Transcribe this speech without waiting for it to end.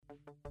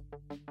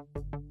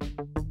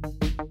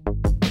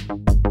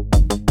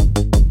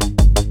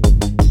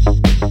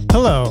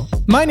Hello,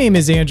 my name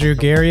is Andrew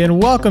Gary,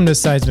 and welcome to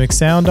Seismic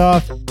Sound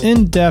Off,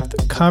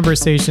 in-depth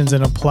conversations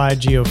in applied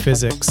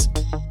geophysics.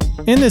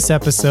 In this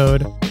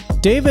episode,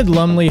 David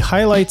Lumley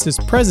highlights his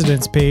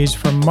president's page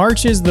from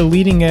March's The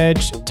Leading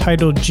Edge,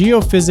 titled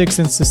Geophysics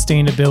and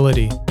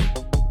Sustainability.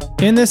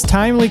 In this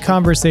timely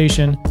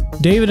conversation,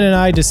 David and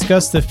I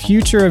discuss the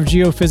future of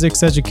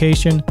geophysics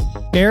education,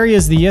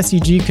 areas the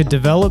SEG could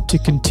develop to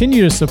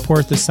continue to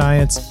support the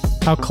science,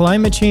 how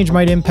climate change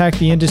might impact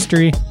the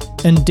industry,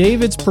 and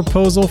David's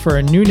proposal for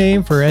a new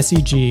name for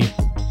SEG.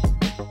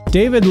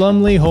 David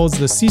Lumley holds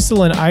the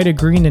Cecil and Ida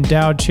Green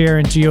Endowed Chair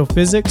in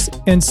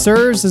Geophysics and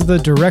serves as the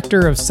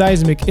Director of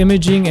Seismic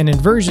Imaging and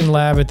Inversion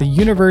Lab at the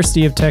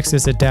University of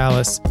Texas at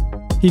Dallas.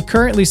 He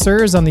currently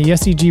serves on the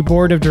SEG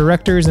Board of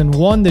Directors and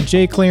won the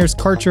J. Clarence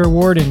Karcher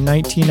Award in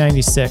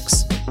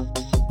 1996.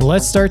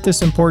 Let's start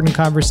this important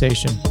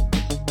conversation.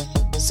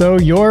 So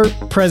your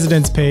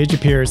president's page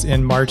appears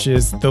in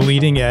March's The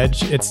Leading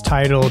Edge. It's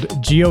titled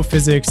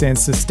Geophysics and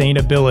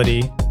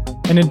Sustainability.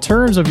 And in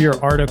terms of your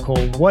article,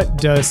 what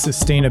does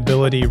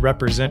sustainability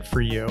represent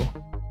for you?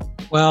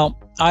 Well,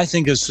 I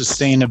think of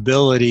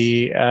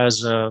sustainability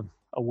as a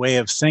way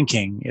of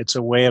thinking. It's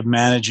a way of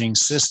managing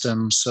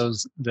systems so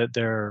that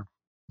they're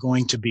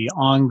going to be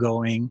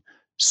ongoing,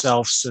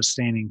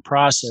 self-sustaining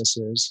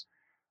processes,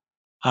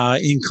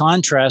 in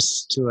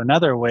contrast to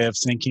another way of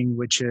thinking,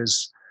 which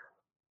is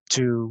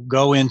to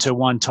go into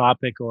one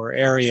topic or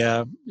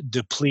area,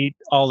 deplete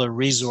all the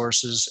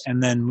resources,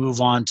 and then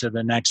move on to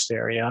the next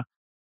area.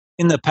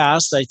 In the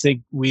past, I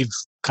think we've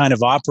kind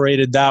of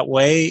operated that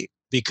way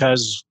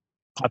because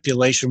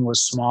population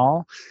was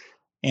small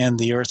and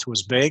the earth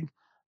was big,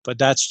 but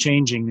that's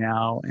changing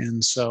now.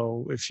 And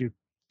so if you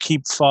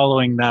keep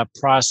following that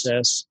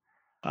process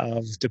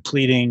of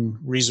depleting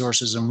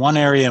resources in one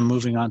area and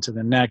moving on to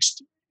the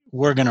next,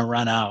 we're going to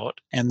run out.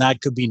 And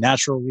that could be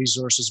natural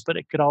resources, but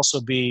it could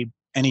also be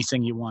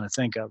anything you want to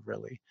think of,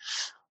 really.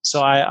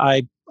 So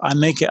I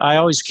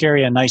always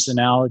carry a nice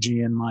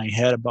analogy in my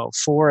head about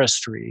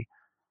forestry.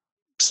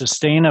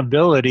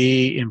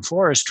 Sustainability in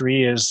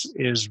forestry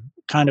is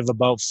kind of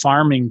about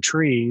farming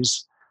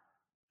trees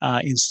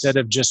instead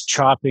of just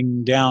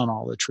chopping down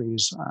all the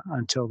trees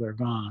until they're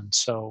gone.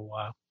 So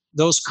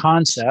those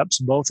concepts,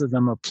 both of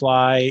them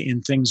apply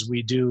in things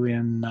we do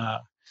in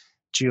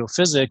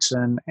geophysics.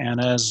 And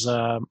as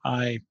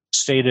I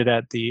stated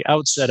at the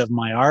outset of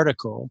my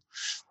article,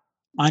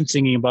 I'm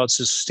thinking about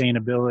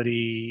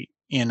sustainability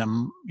in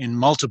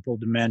multiple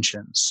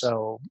dimensions.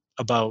 So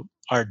about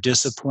our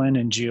discipline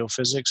in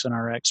geophysics and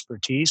our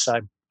expertise,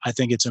 I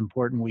think it's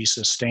important we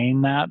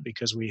sustain that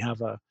because we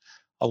have a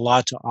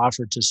lot to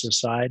offer to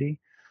society.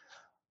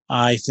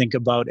 I think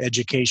about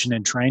education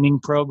and training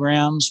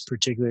programs,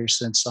 particularly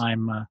since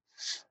I'm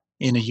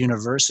in a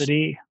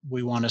university.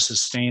 We want to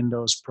sustain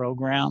those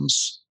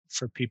programs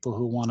for people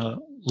who want to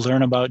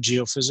learn about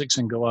geophysics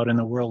and go out in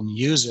the world and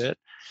use it.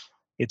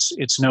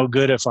 It's no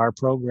good if our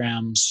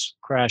programs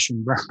crash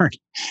and burn.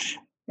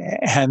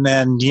 And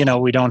then,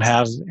 we don't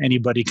have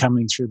anybody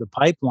coming through the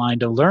pipeline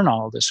to learn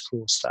all this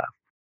cool stuff.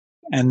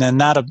 And then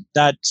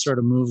that sort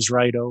of moves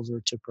right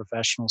over to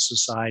professional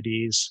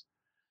societies,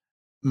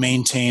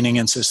 maintaining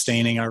and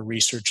sustaining our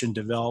research and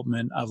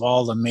development of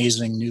all the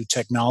amazing new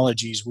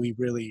technologies we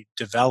really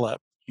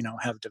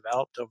have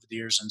developed over the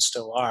years and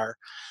still are.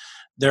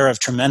 They're of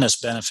tremendous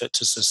benefit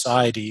to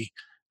society,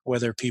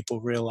 whether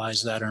people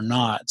realize that or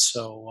not.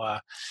 So,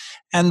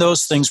 and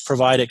those things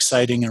provide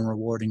exciting and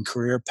rewarding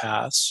career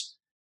paths,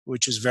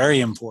 which is very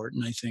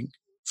important, I think,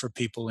 for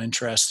people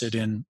interested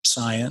in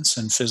science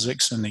and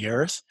physics and the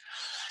earth.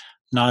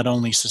 Not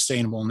only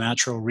sustainable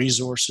natural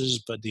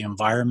resources, but the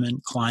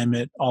environment,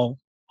 climate, all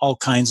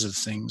kinds of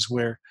things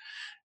where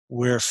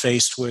we're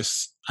faced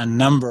with a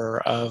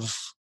number of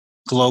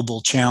global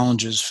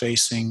challenges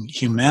facing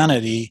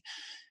humanity.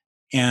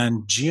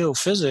 And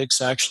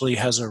geophysics actually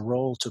has a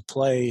role to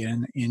play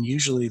in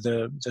usually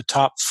the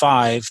top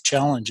 5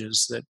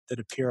 challenges that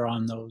appear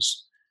on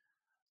those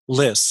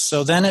lists.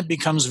 So then it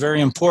becomes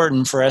very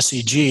important for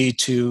SEG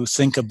to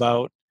think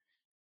about,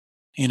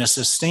 in a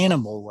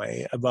sustainable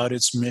way, about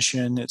its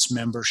mission, its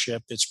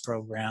membership, its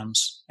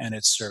programs, and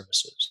its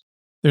services.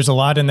 There's a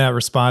lot in that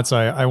response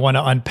I want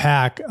to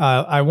unpack.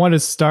 I want to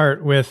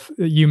start with,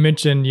 you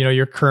mentioned,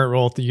 your current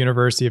role at the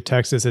University of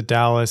Texas at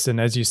Dallas. And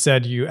as you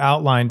said, you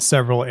outlined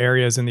several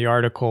areas in the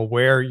article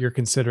where you're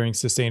considering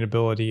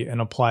sustainability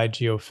and applied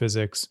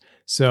geophysics.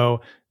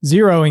 So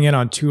zeroing in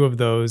on 2 of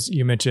those,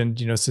 you mentioned,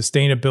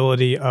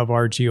 sustainability of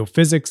our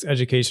geophysics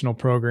educational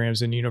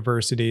programs in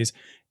universities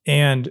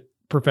and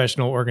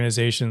professional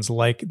organizations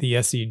like the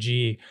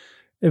SEG.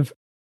 If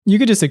you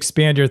could just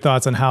expand your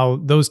thoughts on how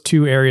those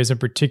 2 areas in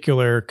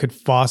particular could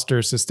foster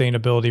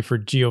sustainability for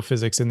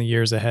geophysics in the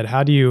years ahead.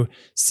 How do you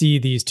see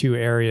these 2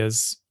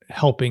 areas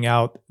helping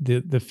out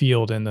the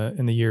field in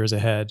the years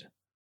ahead?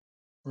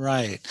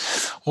 Right.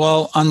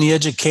 Well, on the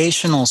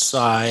educational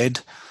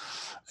side,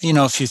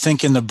 if you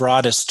think in the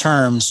broadest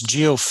terms,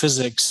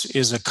 geophysics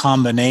is a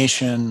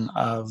combination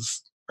of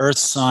earth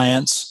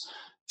science,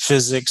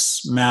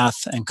 physics,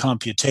 math, and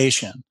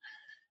computation.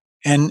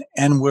 And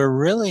we're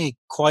really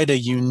quite a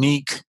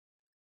unique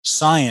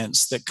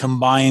science that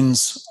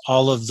combines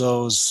all of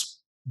those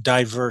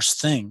diverse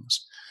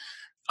things.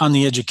 On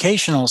the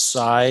educational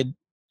side,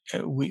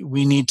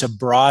 we need to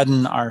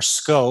broaden our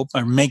scope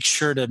or make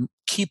sure to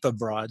keep a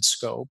broad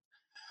scope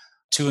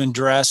to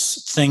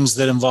address things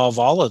that involve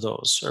all of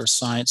those, or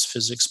science,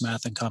 physics,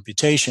 math, and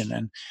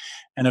computation.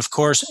 And of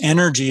course,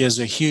 energy is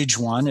a huge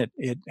one.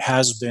 It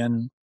has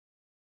been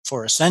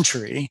for a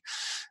century,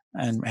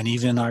 and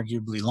even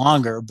arguably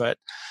longer.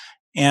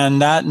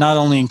 And that not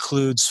only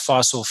includes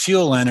fossil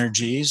fuel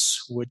energies,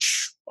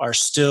 which are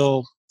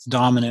still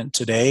dominant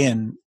today,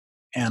 and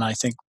I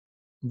think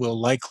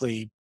will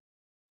likely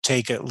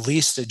take at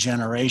least a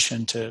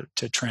generation to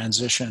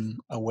transition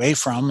away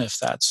from, if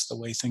that's the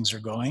way things are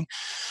going.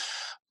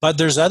 But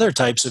there's other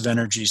types of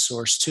energy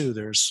source too.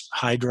 There's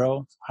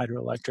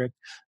hydroelectric,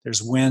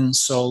 there's wind,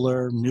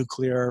 solar,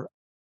 nuclear,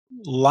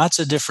 lots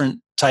of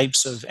different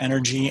types of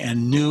energy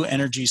and new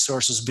energy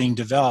sources being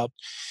developed.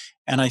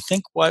 And I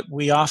think what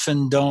we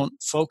often don't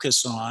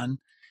focus on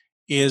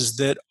is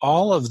that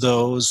all of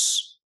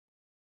those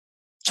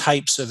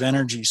types of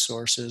energy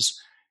sources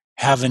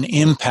have an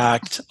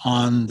impact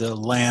on the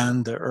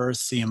land, the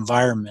earth, the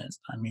environment.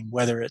 I mean,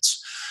 whether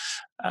it's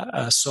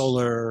a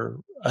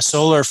solar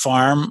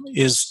farm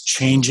is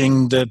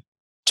changing the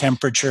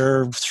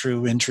temperature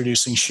through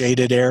introducing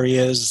shaded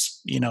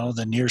areas,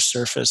 the near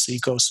surface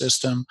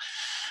ecosystem.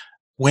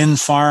 Wind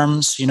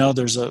farms,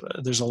 there's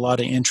a lot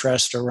of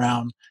interest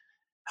around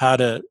how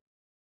to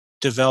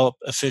develop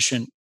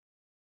efficient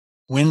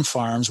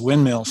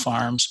windmill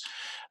farms,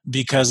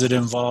 because it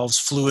involves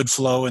fluid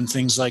flow and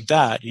things like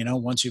that.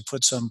 Once you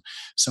put some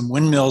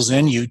windmills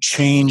in, you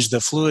change the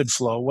fluid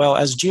flow. Well,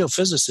 as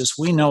geophysicists,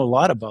 we know a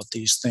lot about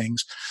these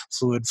things,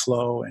 fluid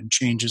flow and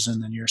changes in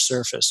the near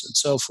surface and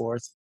so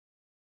forth.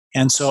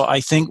 And so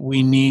I think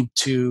we need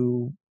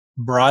to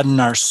broaden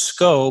our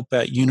scope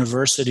at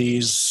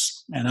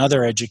universities and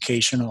other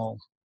educational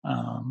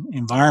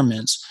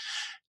environments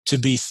to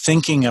be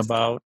thinking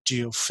about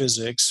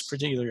geophysics,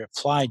 particularly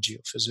applied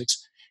geophysics,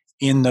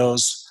 in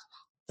those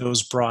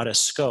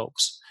broadest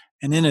scopes.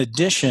 And in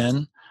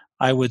addition,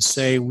 I would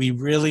say we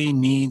really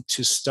need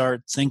to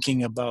start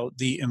thinking about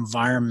the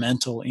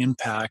environmental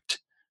impact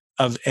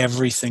of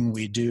everything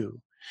we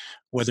do,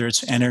 whether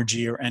it's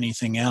energy or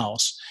anything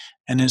else.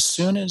 And as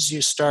soon as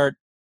you start,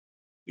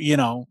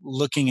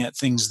 looking at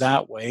things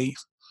that way,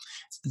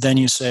 then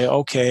you say,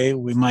 okay,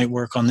 we might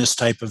work on this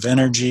type of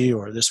energy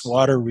or this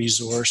water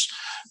resource.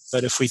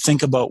 But if we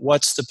think about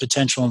what's the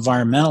potential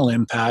environmental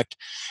impact,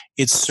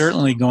 it's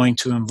certainly going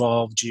to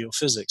involve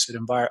geophysics. It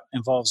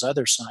involves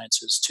other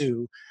sciences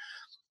too,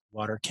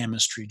 water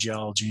chemistry,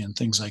 geology, and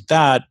things like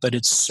that. But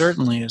it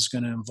certainly is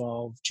going to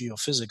involve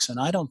geophysics. And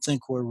I don't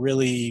think we're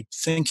really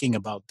thinking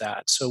about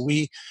that. So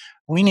we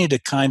need to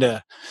kind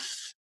of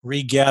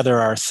regather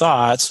our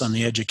thoughts on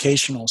the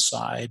educational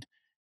side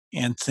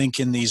and think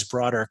in these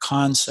broader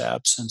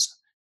concepts,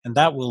 and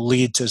that will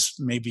lead to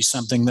maybe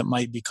something that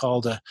might be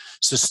called a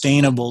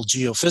sustainable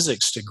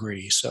geophysics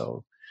degree.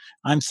 So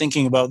I'm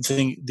thinking about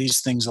these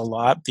things a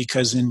lot,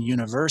 because in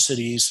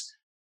universities,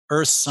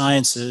 earth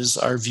sciences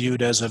are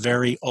viewed as a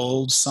very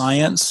old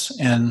science,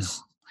 and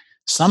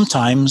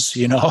sometimes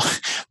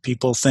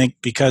people think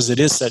because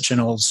it is such an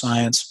old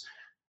science,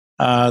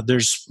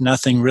 there's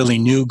nothing really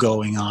new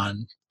going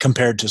on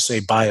compared to, say,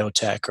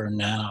 biotech or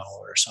nano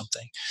or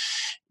something.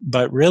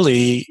 But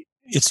really,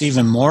 it's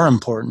even more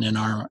important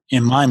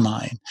in my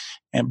mind.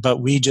 But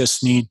we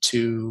just need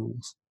to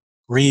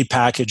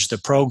repackage the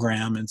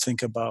program and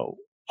think about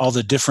all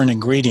the different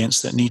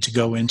ingredients that need to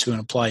go into an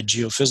applied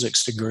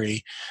geophysics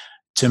degree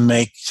to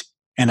make,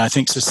 and I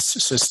think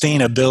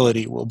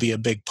sustainability will be a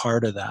big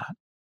part of that.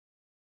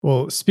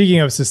 Well, speaking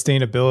of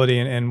sustainability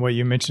and what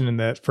you mentioned in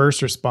that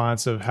first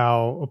response of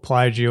how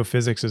applied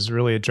geophysics is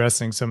really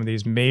addressing some of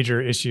these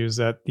major issues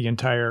that the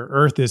entire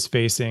Earth is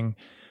facing,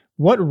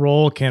 what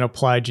role can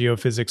applied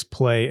geophysics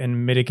play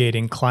in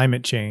mitigating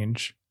climate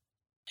change?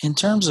 In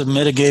terms of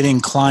mitigating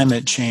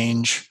climate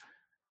change,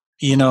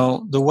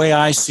 the way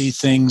I see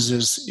things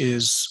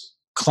is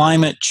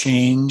climate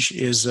change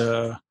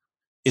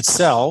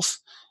itself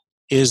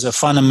is a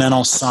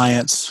fundamental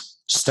science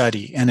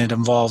study, and it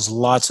involves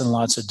lots and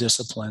lots of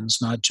disciplines,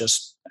 not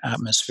just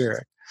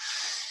atmospheric.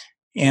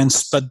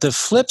 But the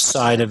flip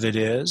side of it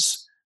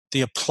is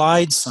the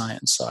applied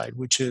science side,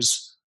 which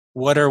is,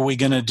 what are we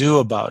going to do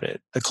about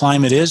it? The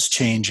climate is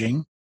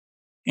changing,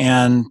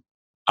 and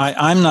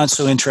I'm not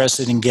so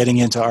interested in getting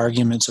into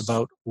arguments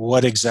about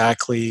what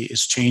exactly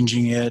is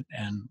changing it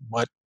and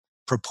what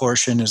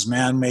proportion is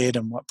man-made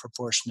and what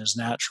proportion is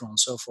natural and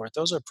so forth.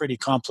 Those are pretty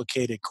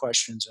complicated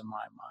questions in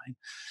my mind.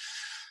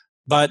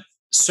 But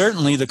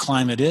certainly the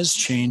climate is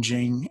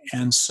changing,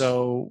 and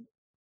so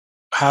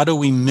how do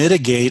we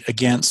mitigate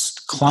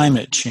against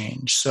climate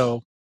change?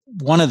 So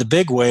one of the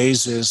big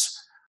ways is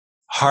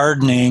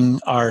hardening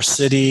our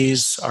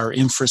cities, our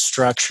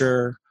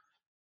infrastructure,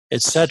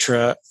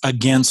 etc.,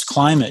 against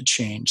climate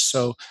change.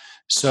 So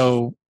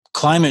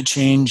climate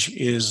change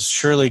is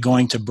surely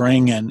going to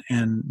bring, and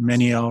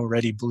many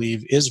already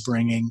believe is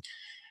bringing,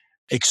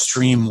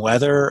 extreme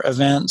weather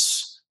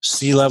events,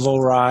 sea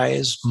level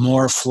rise,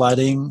 more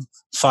flooding,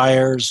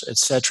 fires,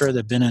 etc.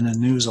 They've been in the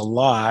news a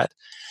lot.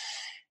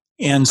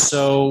 And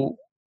so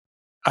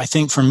I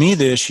think for me,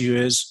 the issue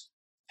is,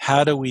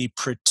 how do we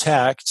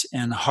protect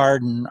and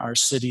harden our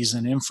cities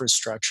and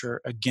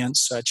infrastructure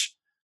against such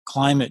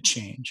climate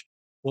change?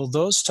 Well,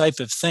 those type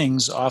of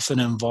things often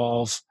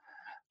involve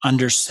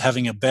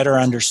having a better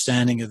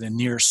understanding of the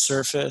near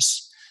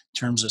surface in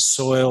terms of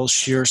soil,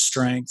 shear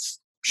strength,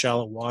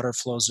 shallow water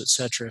flows,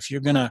 etc. If you're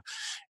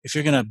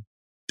gonna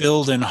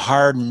build and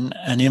harden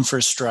an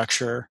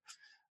infrastructure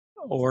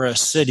or a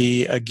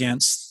city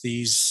against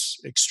these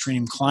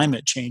extreme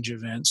climate change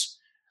events,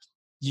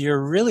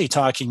 you're really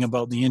talking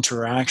about the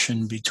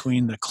interaction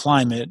between the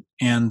climate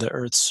and the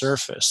Earth's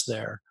surface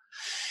there.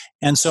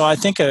 And so I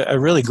think a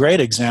really great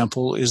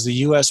example is the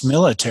US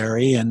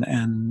military, and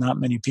not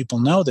many people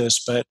know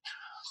this, but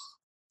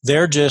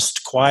they're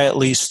just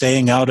quietly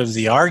staying out of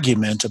the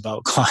argument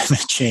about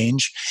climate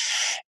change,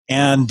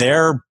 and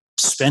they're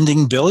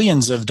spending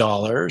billions of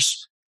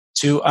dollars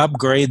to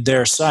upgrade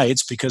their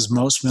sites, because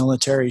most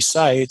military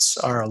sites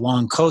are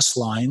along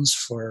coastlines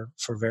for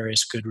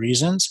various good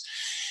reasons.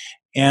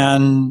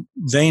 And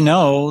they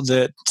know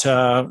that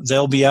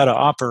they'll be out of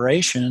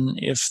operation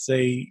if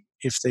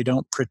they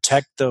don't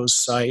protect those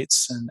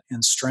sites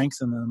and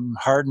strengthen them,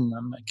 harden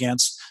them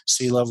against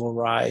sea level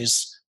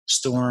rise,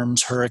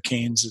 storms,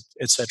 hurricanes,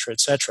 et cetera,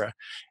 et cetera.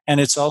 And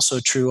it's also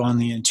true on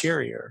the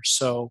interior.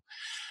 So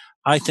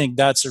I think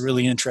that's a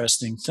really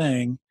interesting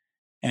thing.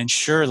 And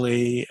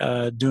surely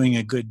doing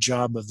a good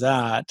job of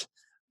that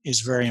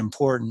is very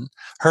important.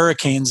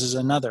 Hurricanes is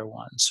another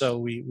one. So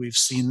we've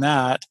seen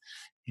that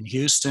in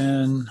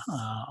Houston,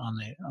 on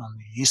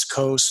the East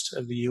Coast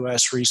of the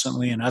U.S.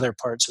 recently, and other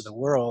parts of the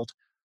world.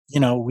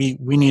 We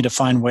need to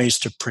find ways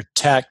to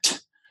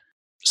protect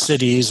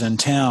cities and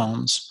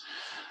towns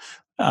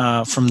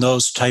from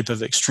those type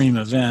of extreme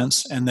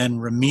events, and then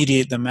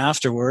remediate them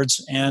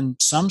afterwards. And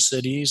some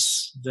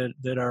cities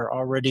that are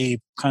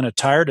already kind of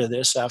tired of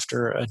this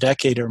after a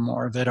decade or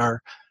more, that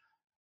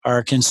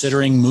are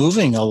considering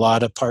moving a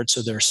lot of parts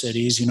of their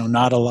cities,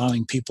 not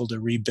allowing people to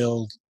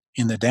rebuild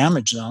in the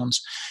damage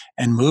zones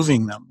and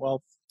moving them.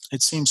 Well,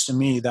 it seems to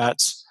me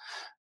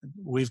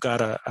we've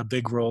got a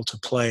big role to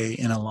play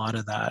in a lot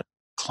of that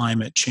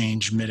climate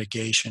change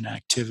mitigation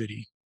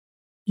activity.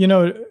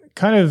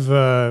 Kind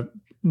of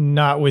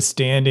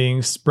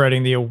notwithstanding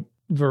spreading the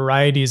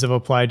varieties of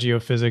applied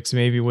geophysics,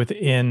 maybe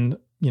within,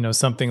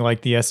 something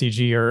like the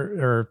SEG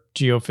or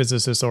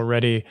geophysicists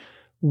already,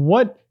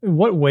 what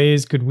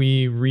ways could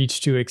we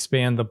reach to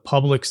expand the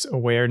public's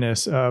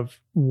awareness of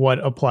what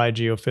applied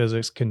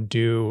geophysics can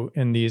do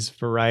in these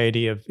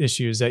variety of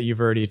issues that you've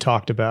already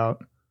talked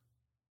about?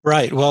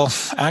 Right. Well,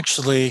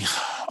 actually,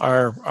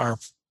 our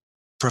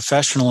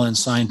professional and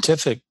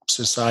scientific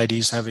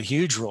societies have a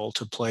huge role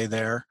to play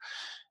there.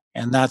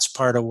 And that's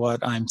part of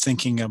what I'm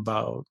thinking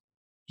about,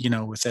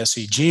 with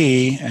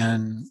SEG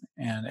and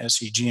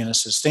SEG in a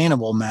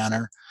sustainable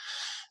manner.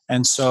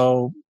 And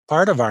so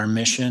part of our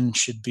mission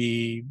should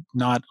be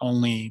not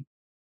only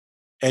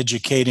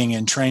educating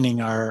and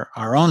training our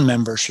own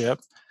membership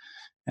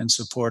and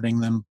supporting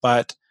them,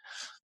 but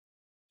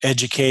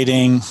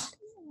educating,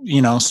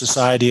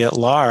 society at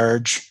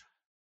large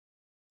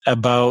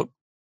about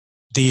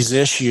these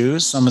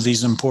issues, some of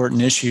these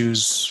important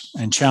issues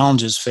and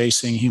challenges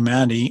facing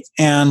humanity,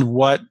 and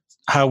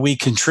how we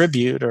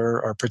contribute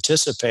or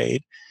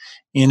participate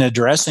in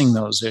addressing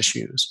those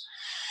issues.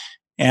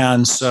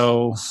 And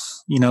so,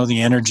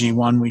 the energy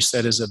one we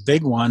said is a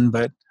big one,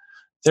 but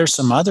there's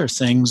some other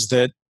things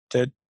that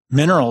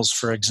minerals,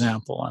 for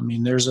example. I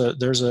mean, there's a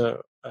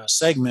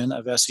segment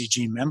of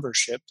SEG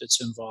membership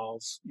that's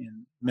involved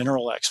in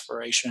mineral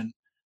exploration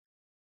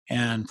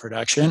and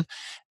production.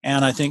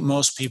 And I think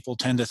most people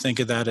tend to think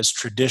of that as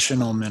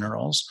traditional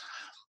minerals.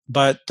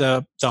 But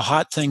the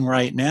hot thing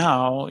right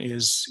now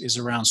is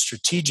around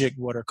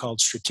what are called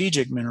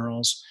strategic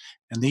minerals.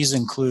 And these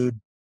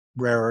include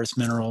rare earth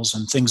minerals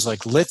and things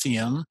like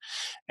lithium.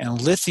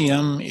 And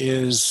lithium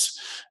is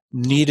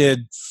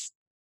needed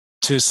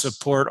to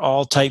support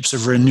all types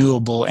of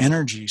renewable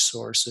energy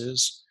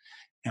sources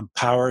and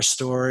power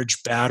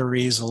storage,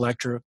 batteries,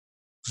 electric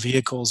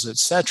vehicles,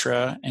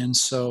 etc. And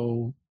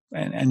so,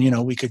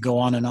 and we could go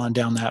on and on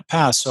down that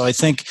path. So I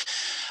think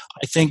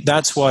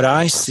that's what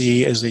I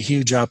see as a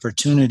huge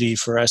opportunity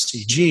for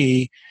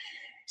SEG,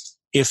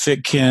 if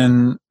it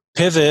can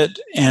pivot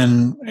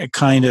and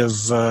kind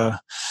of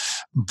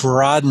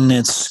broaden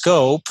its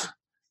scope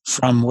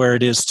from where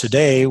it is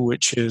today,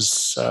 which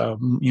is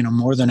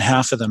more than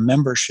half of the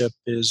membership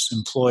is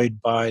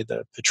employed by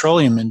the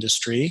petroleum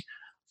industry,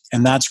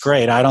 and that's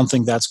great. I don't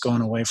think that's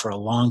going away for a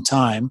long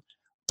time,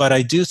 but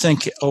I do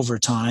think over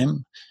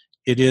time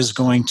it is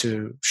going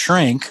to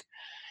shrink,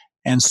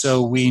 and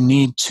so we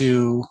need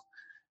to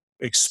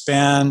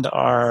expand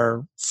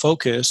our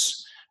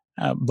focus,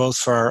 both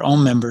for our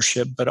own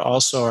membership, but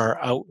also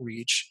our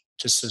outreach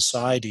to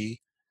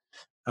society,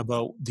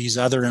 about these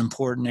other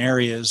important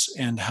areas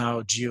and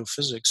how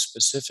geophysics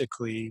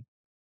specifically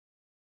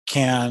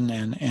can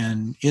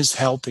and is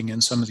helping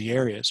in some of the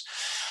areas.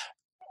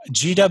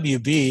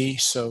 GWB,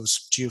 so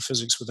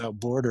Geophysics Without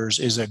Borders,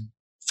 is a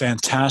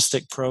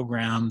fantastic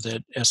program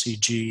that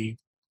SEG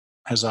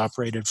has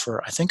operated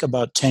for, I think,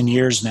 about 10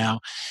 years now.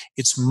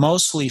 It's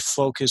mostly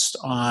focused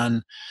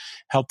on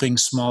helping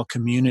small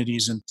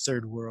communities in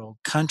third world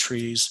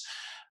countries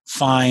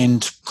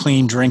find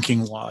clean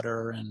drinking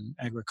water and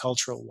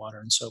agricultural water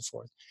and so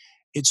forth.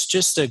 It's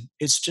just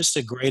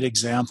a great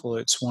example.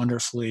 It's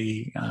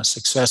wonderfully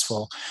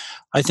successful.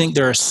 I think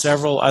there are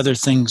several other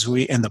things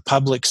and the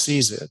public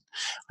sees it.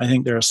 I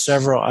think there are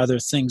several other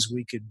things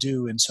we could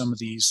do in some of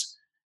these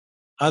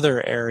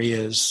other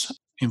areas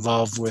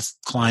involved with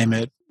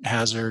climate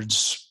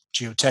hazards,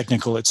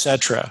 geotechnical,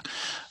 etc.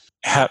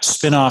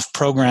 Spin-off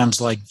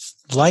programs like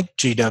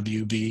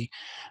GWB,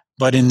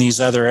 but in these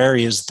other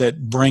areas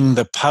that bring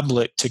the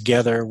public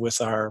together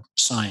with our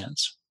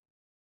science.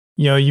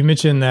 You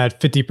mentioned that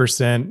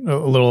 50%, a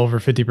little over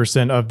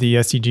 50% of the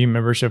SEG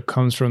membership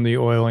comes from the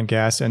oil and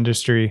gas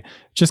industry.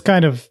 Just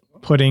kind of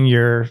putting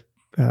your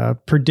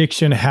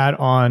prediction hat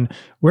on,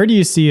 where do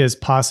you see as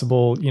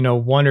possible,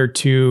 one or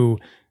two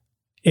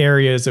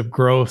areas of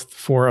growth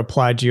for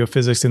applied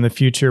geophysics in the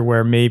future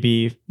where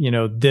maybe,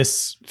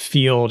 this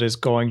field is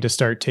going to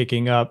start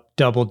taking up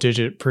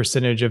double-digit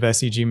percentage of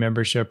SEG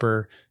membership,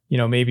 or,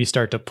 maybe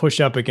start to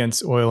push up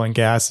against oil and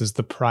gas as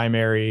the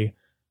primary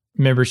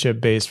membership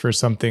base for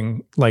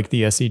something like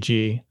the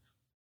SEG?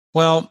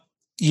 Well,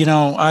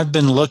 I've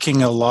been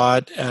looking a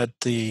lot at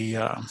the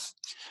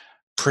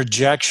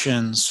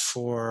projections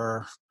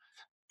for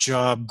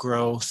job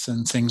growth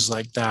and things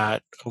like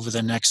that over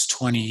the next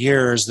 20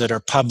 years that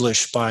are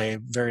published by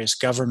various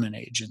government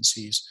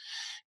agencies.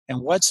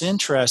 And what's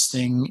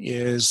interesting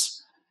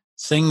is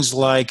things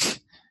like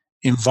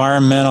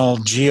environmental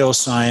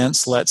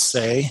geoscience, let's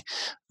say,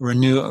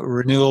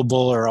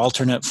 renewable or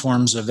alternate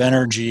forms of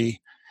energy,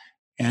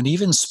 and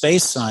even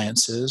space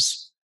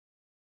sciences,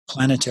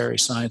 planetary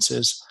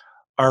sciences,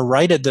 are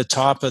right at the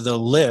top of the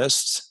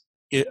list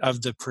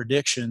of the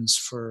predictions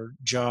for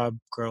job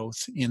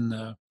growth in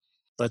the,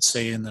 let's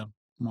say, in the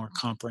more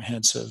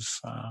comprehensive,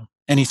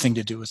 anything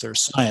to do with earth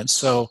science.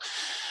 So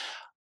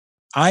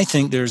I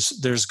think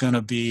there's going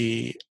to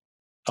be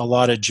a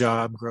lot of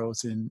job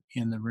growth in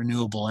the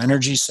renewable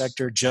energy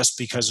sector, just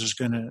because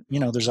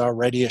there's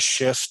already a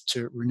shift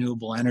to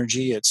renewable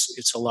energy.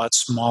 It's a lot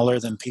smaller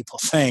than people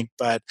think,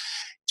 but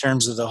in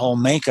terms of the whole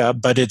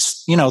makeup, but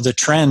it's, the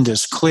trend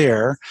is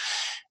clear,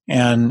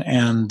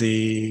 and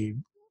the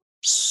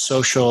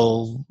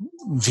social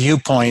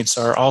viewpoints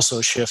are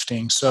also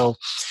shifting. So,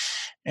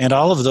 and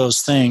all of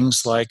those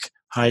things like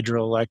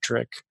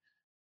hydroelectric,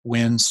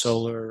 wind,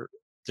 solar,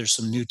 there's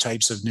some new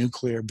types of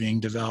nuclear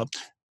being developed.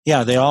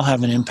 Yeah, they all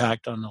have an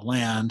impact on the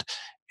land,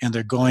 and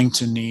they're going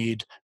to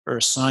need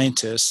earth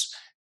scientists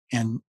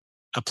and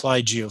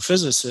applied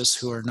geophysicists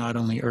who are not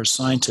only earth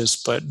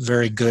scientists, but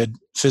very good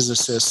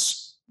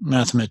physicists,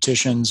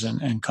 mathematicians,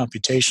 and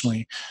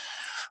computationally.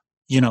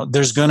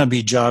 There's going to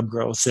be job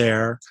growth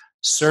there.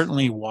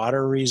 Certainly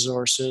water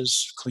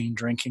resources, clean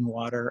drinking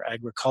water,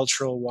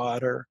 agricultural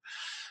water,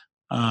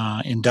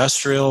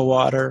 industrial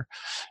water.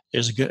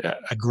 There's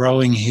a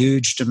growing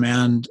huge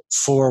demand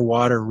for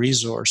water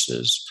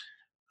resources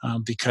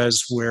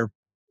because we're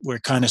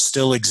kind of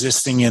still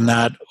existing in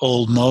that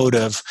old mode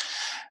of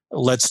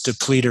let's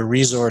deplete a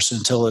resource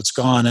until it's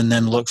gone and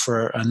then look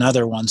for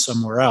another one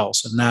somewhere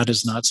else, and that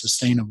is not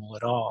sustainable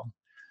at all.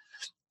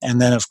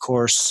 And then, of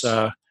course,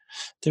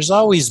 there's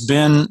always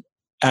been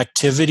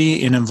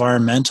activity in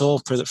environmental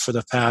for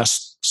the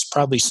past,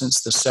 probably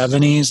since the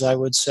 70s, I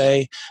would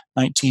say,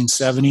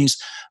 1970s,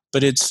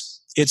 but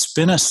it's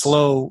been a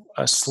slow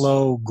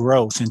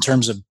growth in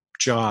terms of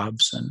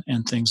jobs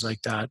and things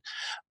like that,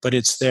 but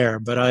it's there.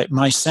 But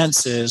my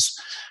sense is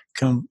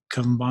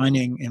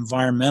combining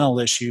environmental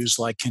issues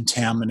like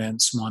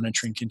contaminants,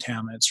 monitoring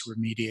contaminants,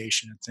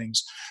 remediation and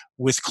things,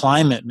 with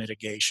climate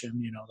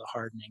mitigation, the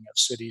hardening of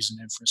cities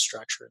and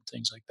infrastructure and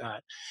things like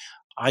that.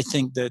 I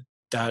think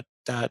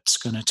that's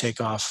going to take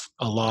off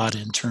a lot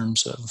in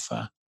terms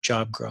of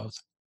job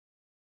growth.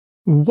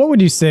 What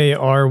would you say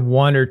are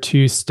one or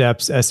two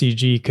steps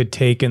SEG could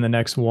take in the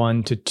next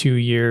 1 to 2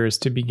 years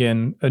to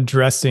begin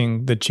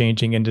addressing the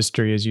changing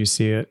industry as you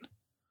see it?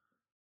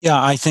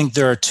 Yeah, I think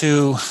there are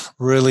two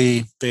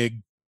really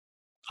big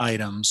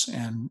items.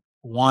 And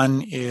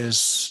one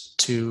is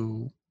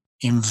to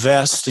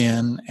invest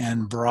in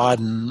and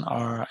broaden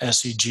our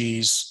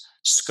SEG's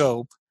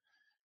scope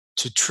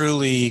to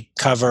truly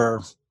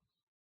cover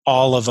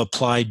all of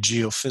applied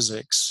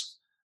geophysics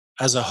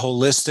as a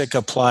holistic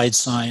applied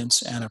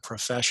science and a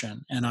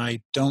profession. And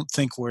I don't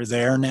think we're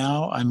there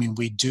now. I mean,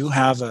 we do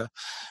have a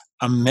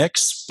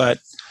mix, but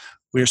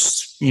we're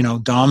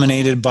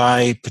dominated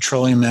by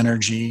petroleum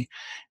energy,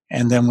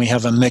 and then we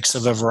have a mix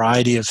of a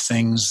variety of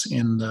things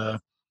in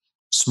the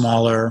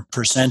smaller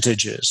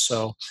percentages.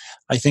 So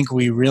I think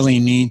we really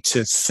need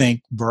to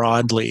think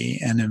broadly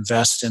and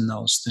invest in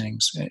those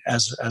things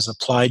as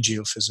applied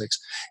geophysics.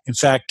 In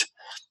fact,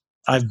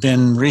 I've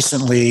been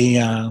recently,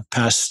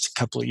 past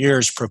couple of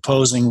years,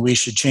 proposing we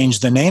should change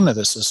the name of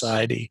the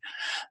society.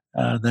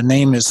 The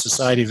name is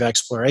Society of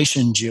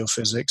Exploration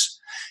Geophysics.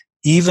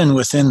 Even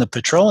within the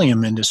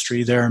petroleum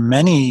industry, there are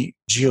many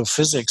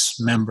geophysics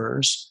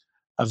members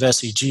of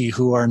SEG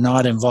who are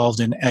not involved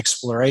in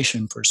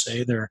exploration per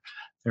se. They're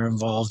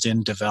involved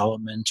in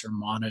development or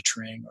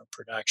monitoring or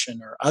production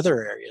or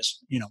other areas,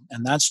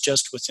 and that's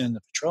just within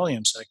the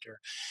petroleum sector.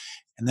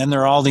 And then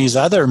there are all these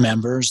other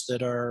members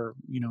that are,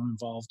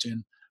 involved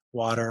in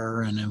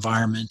water and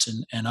environment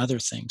and other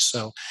things.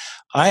 So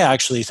I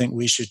actually think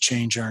we should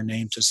change our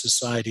name to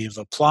Society of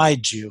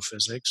Applied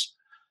Geophysics.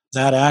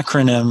 That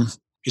acronym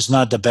is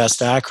not the best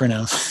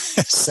acronym,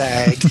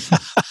 SAG.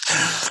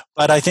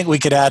 But I think we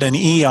could add an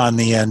E on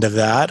the end of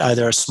that,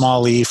 either a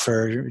small e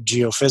for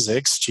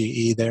geophysics,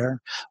 GE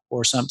there,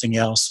 or something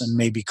else, and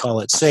maybe call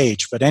it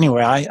SAGE. But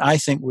anyway, I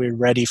think we're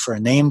ready for a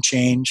name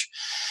change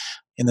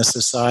in the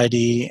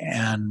society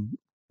and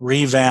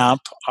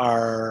revamp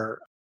our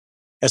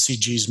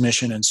SEG's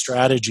mission and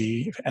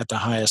strategy at the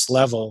highest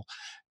level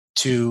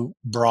to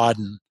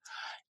broaden.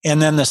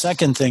 And then the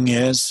second thing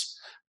is,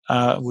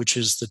 which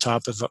is the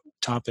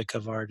topic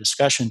of our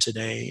discussion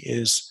today,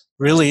 is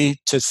really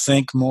to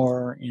think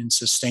more in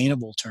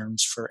sustainable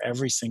terms for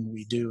everything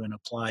we do in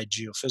applied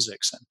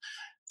geophysics. And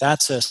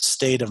that's a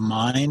state of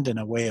mind and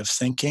a way of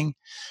thinking.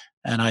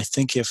 And I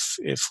think if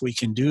we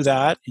can do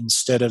that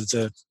instead of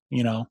the,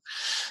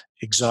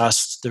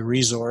 exhaust the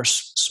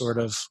resource sort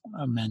of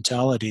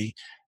mentality,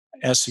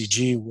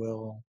 SEG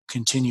will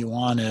continue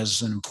on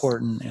as an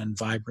important and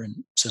vibrant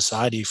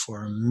society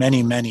for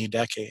many, many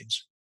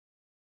decades.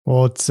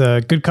 Well, it's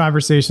good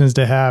conversations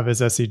to have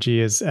as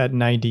SEG is at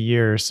 90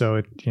 years.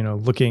 So,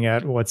 looking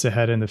at what's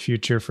ahead in the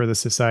future for the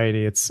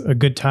society, it's a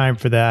good time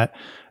for that.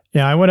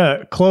 Yeah, I want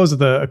to close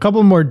with a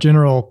couple more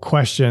general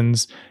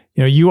questions.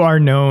 You are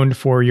known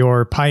for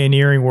your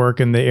pioneering work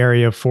in the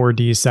area of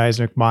 4D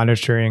seismic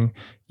monitoring.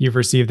 You've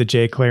received the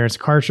J. Clarence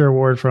Karcher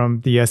Award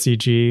from the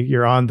SEG.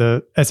 You're on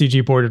the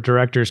SEG board of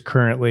directors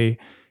currently.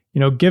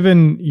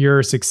 Given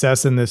your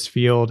success in this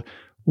field,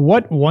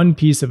 what one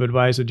piece of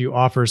advice would you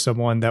offer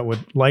someone that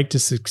would like to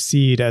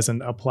succeed as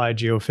an applied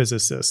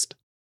geophysicist?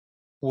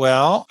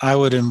 Well, I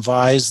would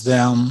advise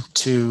them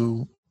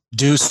to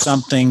do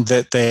something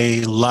that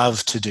they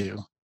love to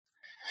do.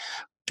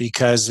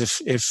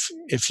 Because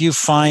if you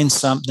find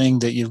something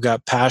that you've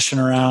got passion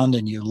around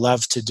and you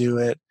love to do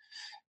it,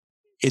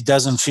 it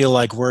doesn't feel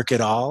like work at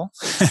all,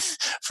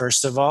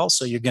 first of all.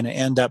 So you're going to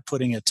end up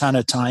putting a ton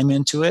of time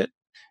into it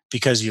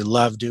because you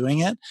love doing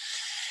it.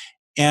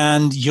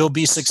 And you'll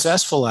be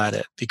successful at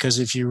it, because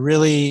if you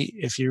really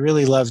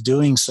love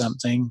doing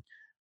something,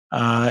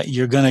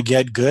 you're going to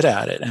get good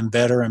at it and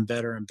better and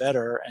better and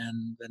better.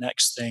 And the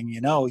next thing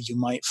you know, you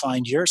might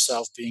find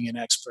yourself being an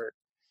expert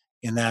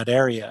in that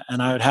area. And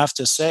I would have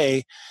to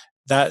say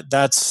that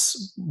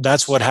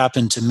that's what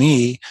happened to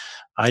me.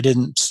 I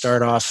didn't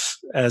start off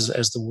as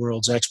the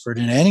world's expert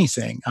in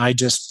anything. I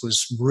just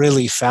was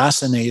really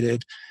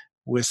fascinated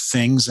with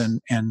things, and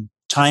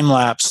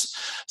time-lapse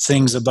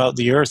things about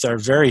the earth are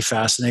very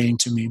fascinating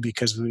to me,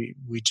 because we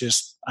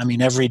just,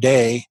 every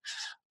day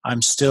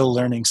I'm still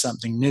learning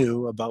something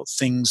new about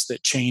things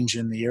that change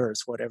in the earth,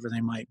 whatever they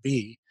might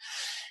be.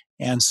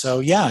 And so,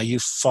 yeah, you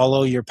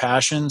follow your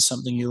passion,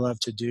 something you love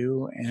to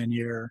do, and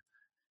you're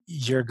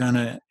going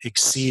to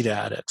exceed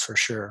at it for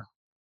sure.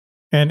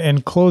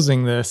 And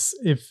closing this,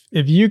 if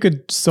you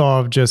could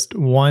solve just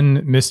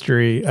one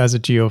mystery as a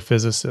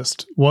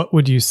geophysicist, what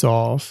would you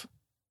solve?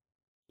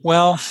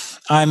 Well,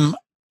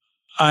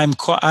 I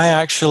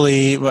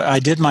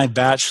did my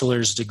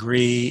bachelor's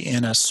degree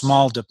in a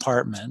small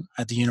department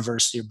at the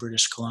University of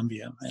British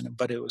Columbia,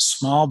 but it was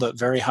small but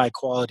very high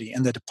quality.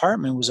 And the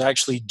department was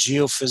actually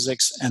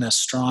geophysics and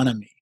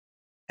astronomy.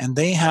 And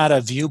they had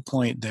a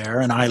viewpoint there,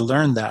 and I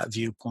learned that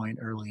viewpoint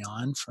early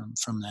on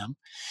from them,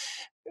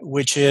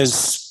 which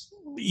is,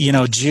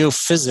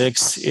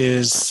 geophysics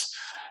is,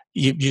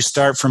 you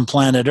start from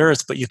planet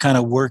Earth, but you kind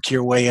of work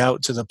your way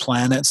out to the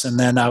planets and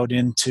then out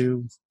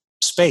into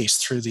space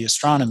through the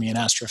astronomy and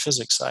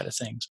astrophysics side of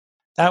things.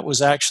 That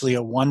was actually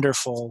a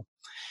wonderful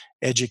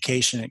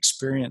education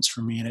experience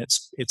for me, and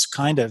it's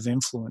kind of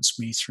influenced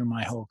me through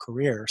my whole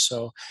career.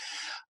 So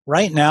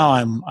right now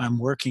I'm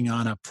working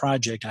on a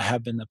project, I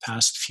have been the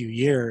past few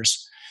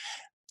years,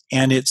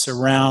 and it's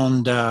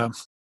around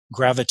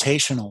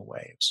gravitational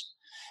waves.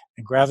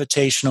 And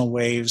gravitational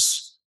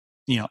waves,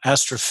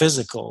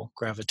 astrophysical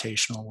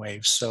gravitational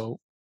waves.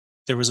 So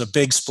there was a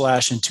big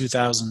splash in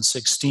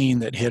 2016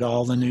 that hit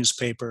all the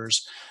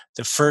newspapers.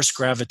 The first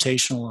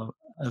gravitational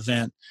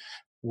event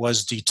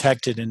was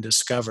detected and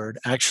discovered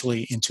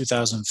actually in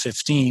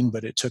 2015,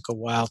 but it took a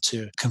while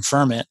to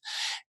confirm it.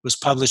 It was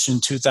published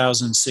in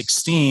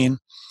 2016.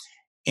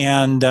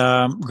 And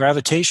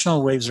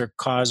gravitational waves are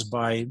caused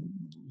by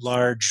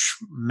large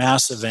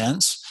mass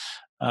events,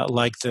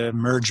 like the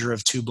merger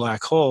of two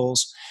black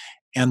holes.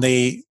 And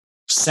they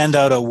send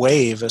out a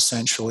wave,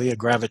 essentially, a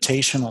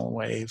gravitational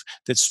wave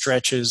that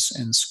stretches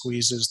and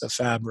squeezes the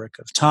fabric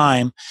of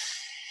time.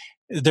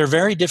 They're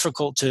very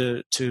difficult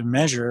to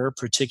measure,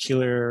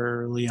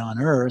 particularly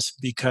on Earth,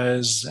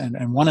 because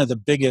and one of the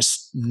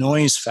biggest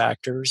noise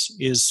factors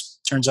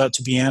turns out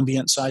to be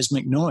ambient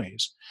seismic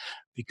noise,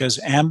 because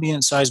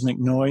ambient seismic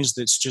noise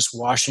that's just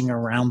washing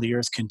around the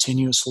Earth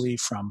continuously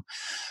from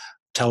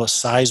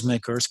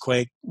teleseismic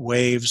earthquake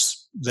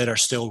waves that are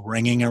still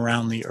ringing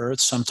around the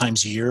Earth,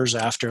 sometimes years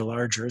after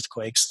large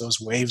earthquakes, those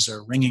waves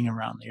are ringing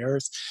around the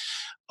Earth.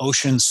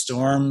 Ocean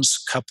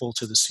storms couple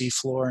to the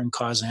seafloor and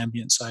cause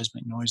ambient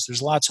seismic noise.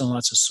 There's lots and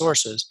lots of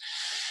sources.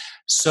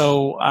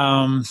 So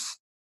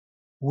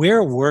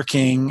we're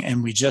working,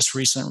 and we just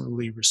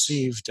recently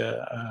received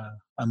a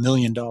 $1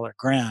 million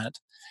grant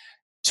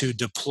to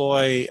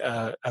deploy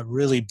a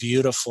really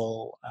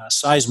beautiful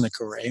seismic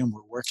array, and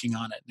we're working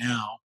on it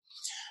now.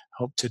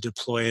 Hope to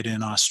deploy it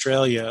in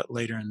Australia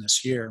later in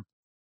this year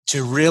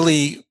to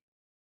really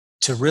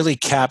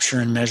capture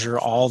and measure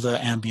all the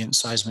ambient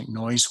seismic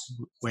noise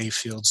wave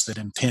fields that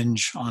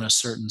impinge on a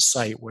certain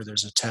site where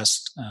there's a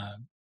test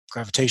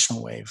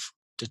gravitational wave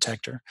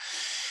detector.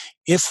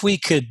 If we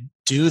could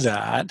do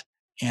that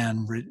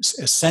and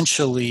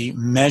essentially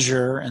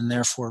measure and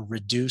therefore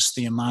reduce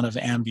the amount of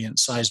ambient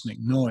seismic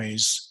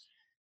noise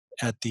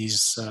at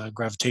these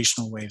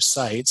gravitational wave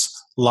sites,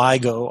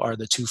 LIGO are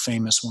the two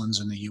famous ones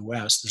in the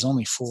US. There's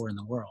only 4 in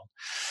the world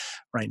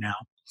right now.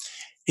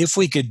 If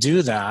we could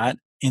do that,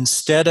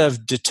 instead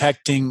of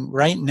detecting,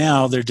 right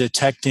now they're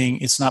detecting,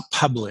 it's not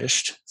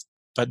published,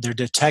 but they're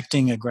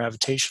detecting a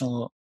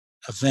gravitational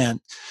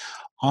event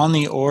on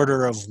the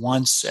order of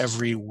once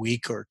every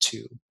week or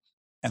two.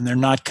 And they're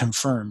not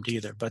confirmed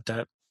either, but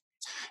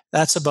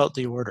that's about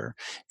the order.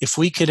 If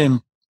we could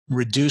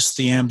reduce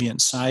the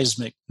ambient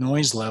seismic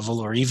noise level,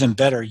 or even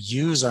better,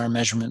 use our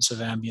measurements of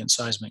ambient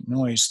seismic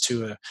noise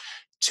to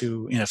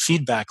in a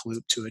feedback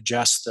loop to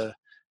adjust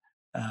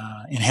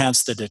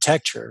enhance the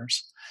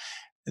detectors,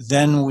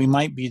 then we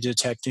might be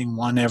detecting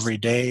one every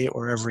day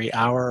or every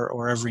hour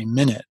or every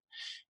minute.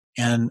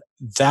 And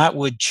that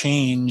would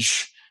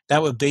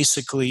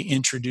basically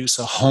introduce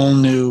a whole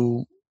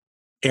new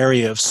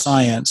area of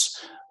science,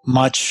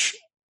 much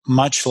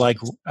like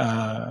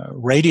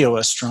radio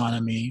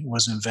astronomy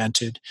was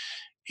invented.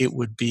 It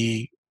would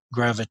be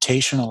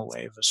gravitational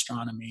wave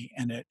astronomy,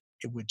 and it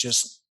would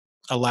just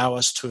allow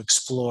us to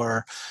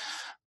explore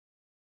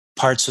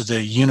parts of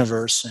the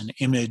universe and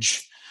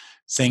image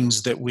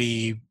things that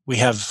we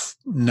have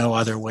no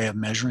other way of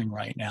measuring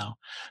right now.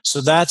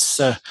 So that's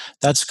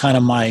kind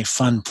of my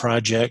fun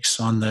projects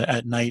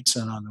at nights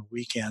and on the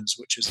weekends,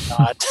 which is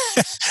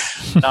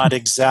not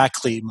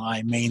exactly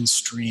my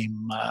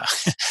mainstream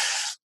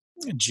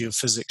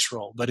geophysics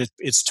role, but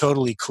it's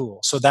totally cool.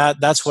 So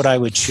that's what I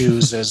would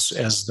choose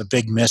as the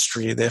big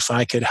mystery. If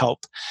I could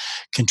help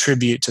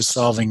contribute to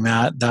solving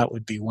that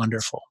would be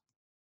wonderful.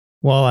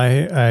 Well,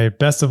 I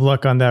best of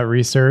luck on that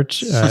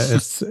research.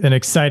 It's an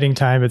exciting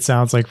time, it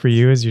sounds like, for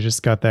you, as you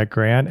just got that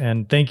grant.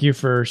 And thank you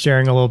for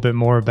sharing a little bit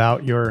more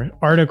about your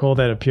article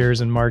that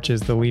appears in March's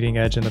The Leading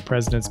Edge in the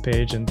President's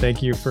Page. And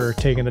thank you for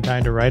taking the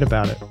time to write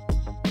about it.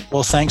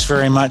 Well, thanks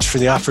very much for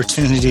the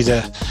opportunity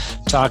to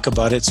talk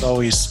about it. It's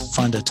always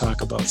fun to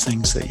talk about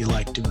things that you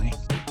like doing.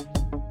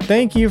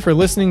 Thank you for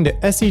listening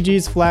to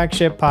SEG's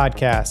flagship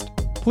podcast.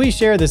 Please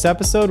share this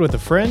episode with a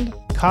friend,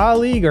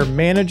 colleague, or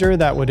manager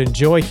that would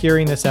enjoy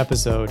hearing this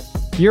episode.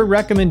 Your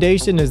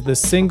recommendation is the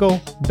single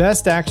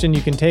best action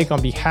you can take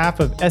on behalf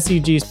of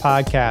SEG's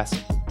podcast.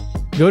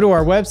 Go to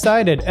our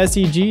website at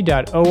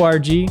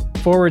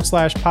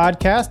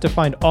seg.org/podcast to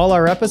find all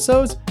our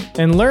episodes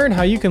and learn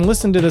how you can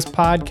listen to this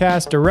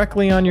podcast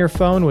directly on your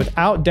phone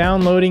without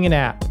downloading an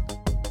app.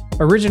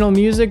 Original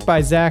music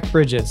by Zach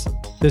Bridges.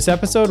 This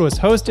episode was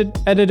hosted,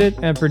 edited,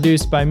 and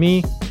produced by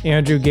me,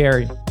 Andrew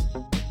Gary.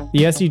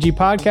 The SEG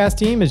podcast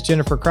team is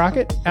Jennifer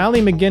Crockett,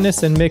 Allie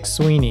McGinnis, and Mick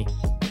Sweeney.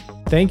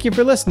 Thank you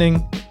for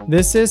listening.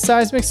 This is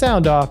Seismic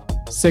Sound Off,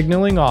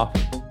 signaling off.